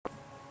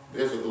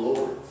There's a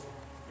glory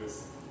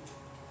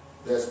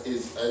that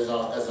is, as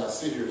I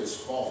sit here, that's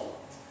falling.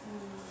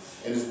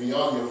 And it's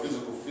beyond your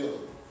physical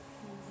feeling.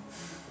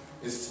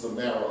 It's to the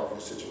marrow of your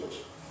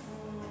situation.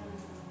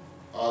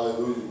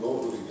 Hallelujah.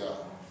 Glory to God.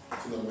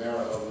 To the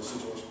marrow of your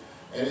situation.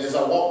 And as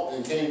I walked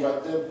and came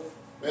right there,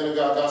 man of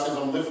God, God says,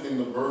 I'm lifting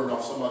the burden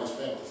off somebody's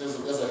family.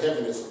 There's a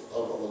heaviness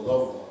of a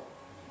loved one.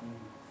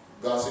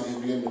 God said he's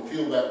beginning to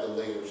peel back the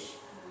layers.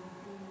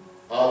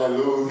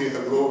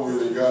 Hallelujah.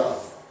 Glory to God.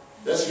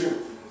 That's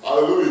you.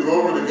 Hallelujah.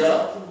 Glory to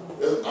God.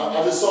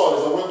 I just saw it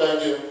as I went back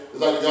there. It's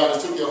like God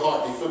just took your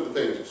heart and he flipped the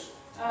pages.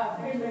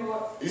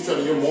 He's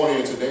turning your mourning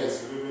into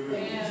dancing.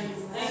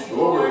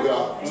 Glory to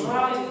God.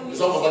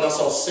 It's almost like I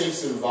saw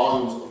safes and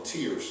volumes of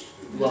tears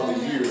throughout the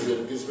years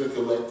that it's been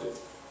collected.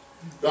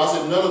 God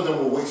said none of them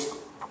were wasted.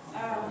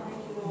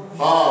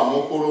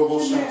 Hallelujah.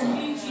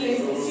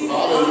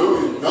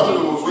 None of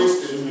them were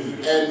wasted.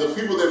 And the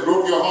people that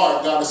broke your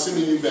heart, God is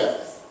sending you back.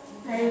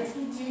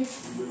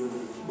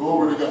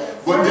 Glory to God.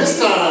 But this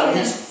time,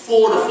 he's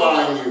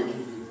fortifying you.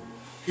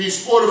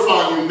 He's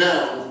fortifying you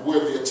now where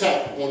the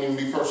attack won't even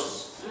be personal.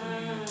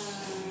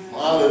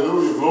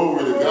 Hallelujah.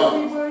 Glory to God.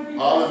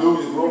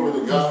 Hallelujah. Glory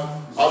to God.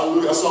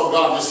 Hallelujah. I saw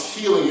God just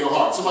healing your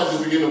heart. Somebody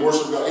just begin to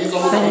worship God. He's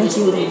almost like he just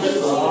flipped the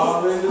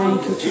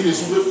pages. He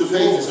just flipped the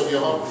pages of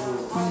your heart.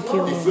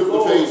 He flipped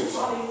the pages.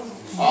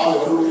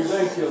 Hallelujah.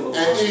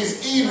 And in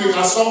his evening,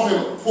 I saw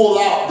him pull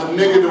out the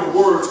negative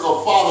words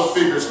of father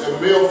figures and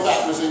male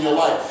factors in your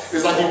life.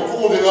 It's like he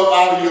pulled it up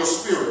out of your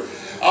spirit.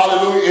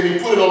 Hallelujah. And he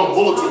put it on a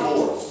bulletin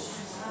board.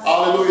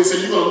 Hallelujah. So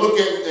you're going to look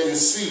at it and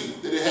see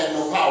that it had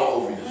no power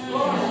over you.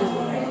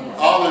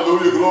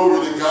 Hallelujah.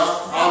 Glory to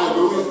God.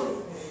 Hallelujah.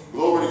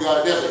 Glory to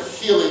God. There's a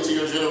healing to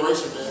your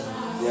generation, man.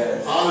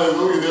 Yes.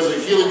 Hallelujah. There's a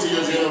healing to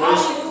your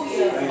generation.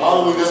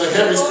 Hallelujah. There's a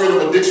heavy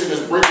spirit of addiction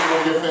that's breaking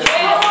over your family. There's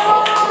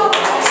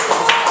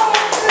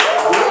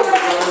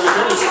a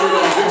heavy spirit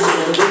of addiction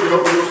that's breaking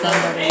over your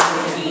family.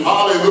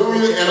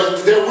 Hallelujah.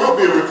 And there will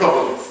be a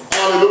recovery.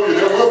 Hallelujah.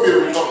 There will be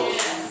a recovery.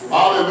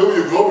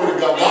 Hallelujah. Glory to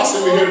God. God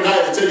sent me here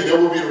tonight to tell you there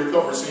will be a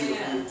recovery season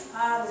for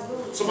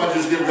you. Somebody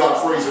just give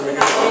God praise and begin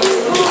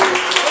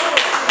to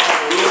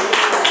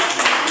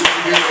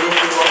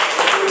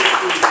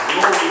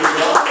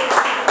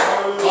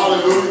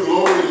hallelujah,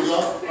 glory to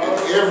God.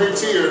 Every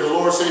tear, the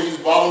Lord said he's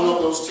bottling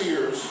up those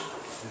tears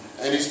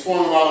and he's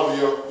pouring them out of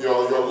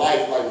your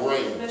life like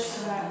rain.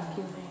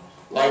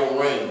 Like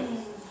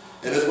rain.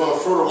 And it's going to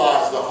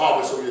fertilize the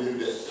harvest of your new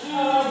day.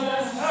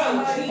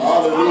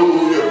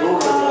 Hallelujah,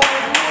 glory to God.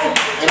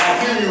 And I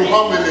hear you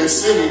humming and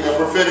singing a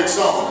prophetic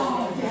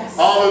song.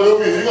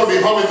 Hallelujah. You're going to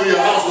be humming through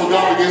your house when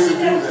God begins to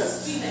do that.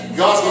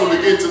 God's going to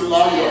begin to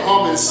allow you to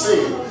hum and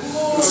sing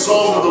the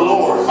song of the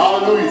Lord.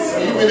 Hallelujah.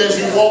 Even as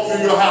you walk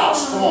through your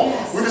house. Come on.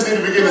 We just need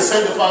to begin to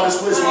sanctify this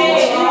place.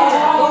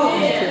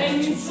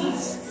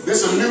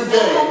 This is a new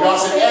day. God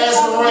said, as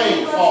the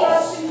rain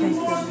falls,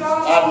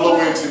 I blow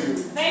into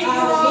you.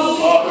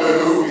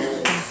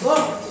 Hallelujah.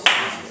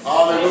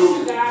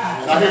 Hallelujah.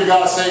 And I hear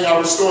God saying, I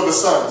restore the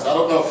sons. I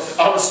don't know.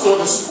 I restore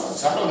the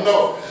sons. I don't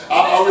know.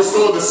 I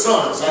restore the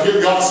sons. I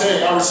hear God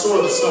saying, I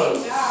restore the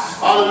sons.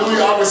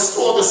 Hallelujah. I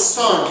restore the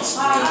sons.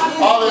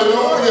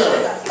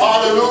 Hallelujah.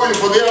 Hallelujah.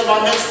 For they are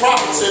my next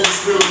prophet, said the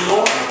Spirit of the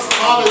Lord.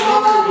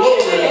 Hallelujah.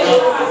 Glory to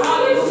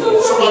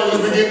God. Somebody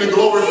just begin to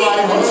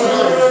glorify him.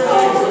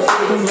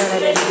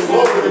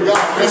 Glory to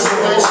God.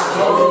 Restoration.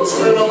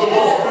 Spirit of the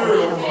Lord.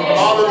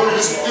 Hallelujah.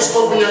 Just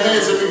open your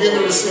hands and begin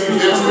to receive.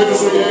 There's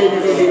ministry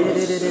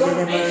angels.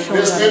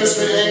 There's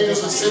ministry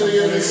angels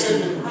ascending and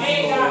descending.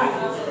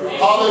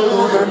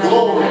 Hallelujah.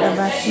 Glory.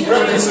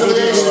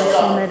 Reconciliation,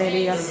 God.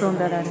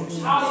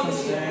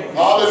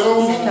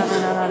 Hallelujah.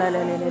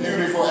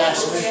 Beautiful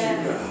action.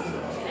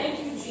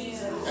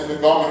 And the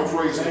garment of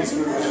praise in the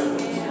Spirit.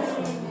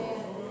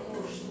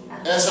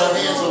 As her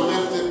hands are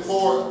lifted,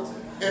 pour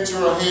into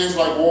her hands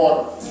like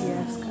water.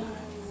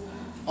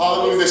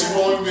 Hallelujah. That she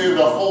won't even be able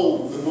to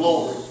hold the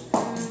glory.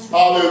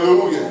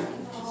 Hallelujah.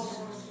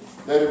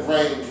 Let it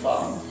rain,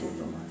 Father.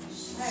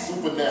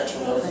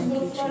 Supernatural. Thank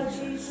you,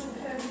 Jesus.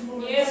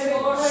 Yes,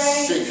 Lord.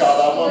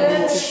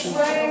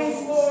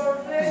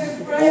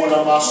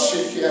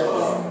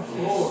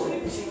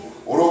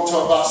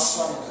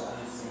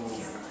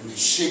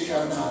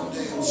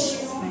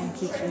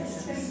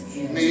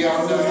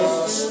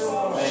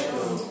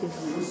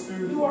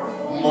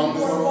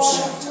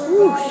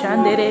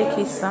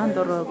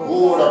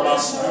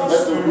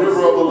 Let the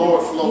river of the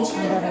Lord flow.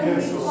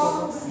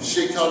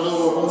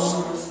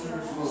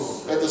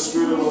 Let the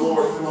Spirit of the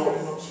Lord flow.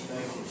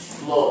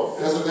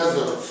 There's a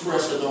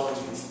fresh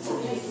anointing.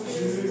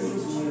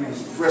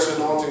 Fresh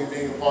anointing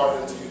being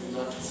imparted to you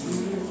tonight.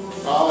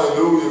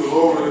 Hallelujah.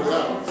 Glory to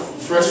God.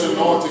 Fresh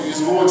anointing is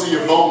going to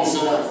your bones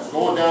tonight.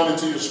 Going down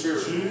into your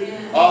spirit.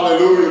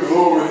 Hallelujah.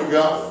 Glory to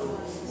God.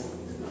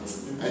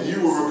 And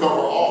you will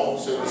recover all,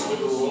 said the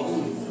Spirit of the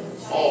Lord.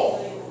 All.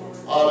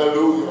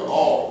 Hallelujah.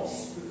 All.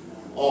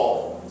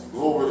 All.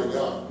 Glory to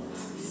God.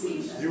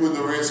 You with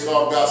the red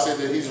scarf, God said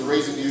that he's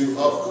raising you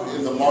up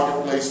in the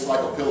marketplace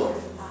like a pillar.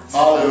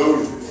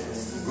 Hallelujah.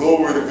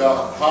 Glory to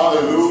God.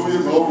 Hallelujah.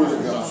 Glory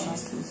to God.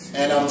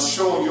 And I'm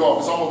showing you off.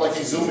 It's almost like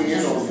he's zooming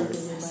in on you.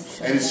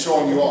 And he's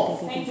showing you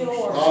off. Thank you,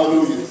 Lord.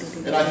 Hallelujah.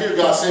 And I hear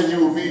God saying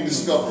you will be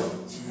discovered.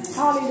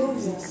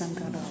 Hallelujah.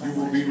 You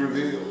will be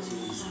revealed.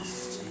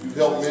 You've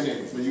helped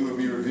many, but you will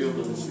be revealed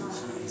in this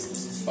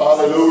season.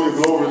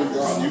 Hallelujah. Glory to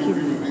God. You will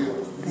be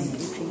revealed.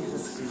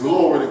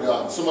 Glory to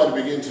God.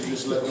 Somebody begin to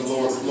just let the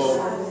Lord flow.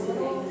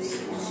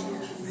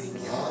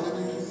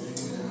 Hallelujah.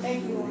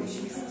 Thank you, Lord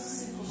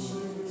Jesus.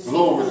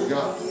 Glory to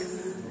God.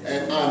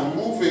 And I'm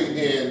moving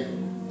in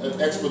an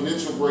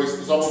exponential grace.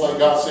 It's almost like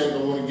God saying,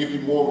 I'm going to give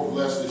you more with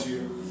less this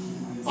year.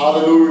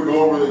 Hallelujah.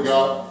 Glory to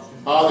God.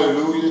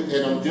 Hallelujah.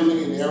 And I'm dealing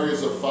in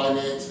areas of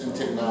finance and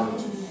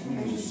technology.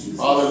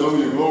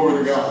 Hallelujah. Glory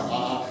to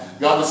God.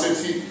 God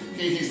says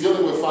he's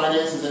dealing with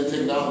finances and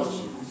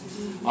technology.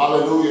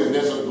 Hallelujah. And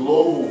there's a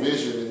global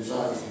vision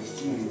inside of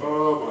you.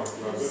 Oh my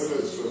God.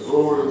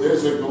 Glory.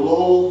 There's a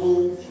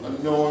global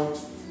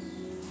anointing.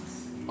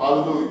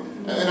 Hallelujah.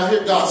 And I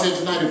hear God say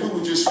tonight, if we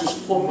would just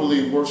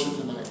corporately worship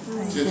tonight.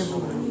 Just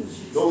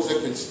those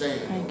that can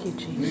stand. Thank you,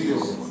 Jesus. Kneel.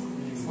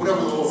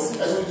 Whatever the Lord.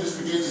 As we just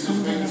begin to just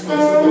make this place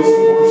a place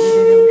of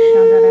worship.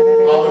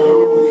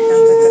 Hallelujah.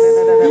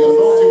 The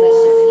anointing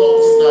wants to flow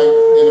tonight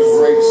in a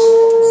grace.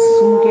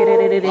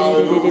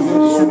 Hallelujah. The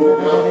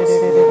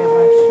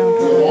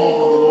arm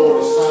of the Lord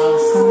is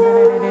sounding.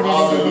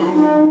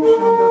 Hallelujah.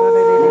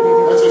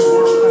 Let's just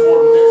worship for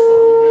the next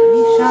couple of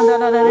minutes.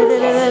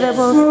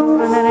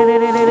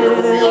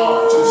 Wherever we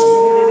are, just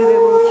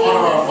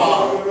honor our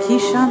Father.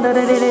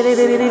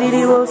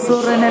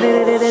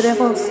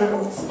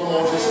 Come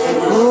on, just